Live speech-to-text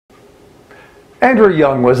Andrew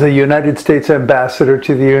Young was the United States ambassador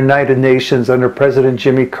to the United Nations under President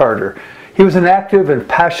Jimmy Carter. He was an active and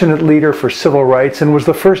passionate leader for civil rights and was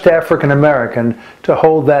the first African American to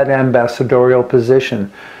hold that ambassadorial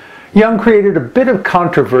position. Young created a bit of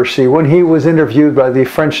controversy when he was interviewed by the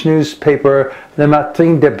French newspaper Le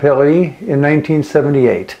Matin de Paris in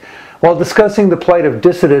 1978. While discussing the plight of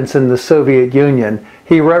dissidents in the Soviet Union,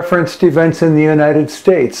 he referenced events in the United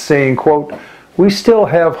States, saying, quote, "We still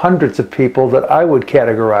have hundreds of people that I would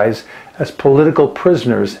categorize as political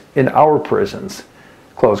prisoners in our prisons,"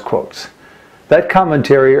 close quotes. That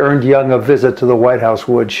commentary earned Young a visit to the White House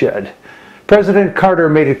woodshed. President Carter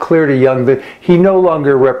made it clear to Young that he no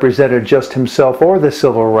longer represented just himself or the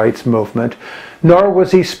civil rights movement, nor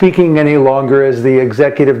was he speaking any longer as the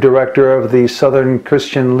executive director of the Southern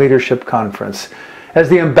Christian Leadership Conference. As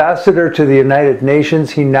the ambassador to the United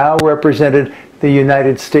Nations, he now represented the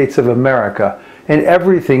United States of America, and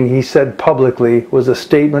everything he said publicly was a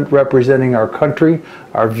statement representing our country,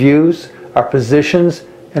 our views, our positions,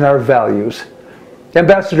 and our values.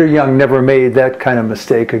 Ambassador Young never made that kind of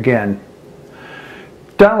mistake again.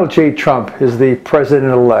 Donald J. Trump is the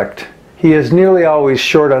president-elect. He is nearly always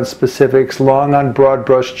short on specifics, long on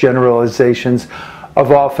broad-brush generalizations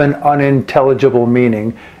of often unintelligible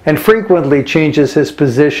meaning, and frequently changes his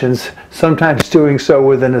positions, sometimes doing so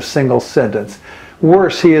within a single sentence.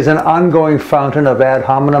 Worse, he is an ongoing fountain of ad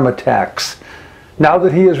hominem attacks. Now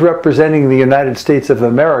that he is representing the United States of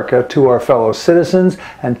America to our fellow citizens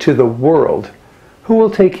and to the world, who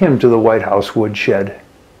will take him to the White House woodshed?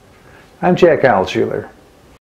 I'm Jack Altshuler.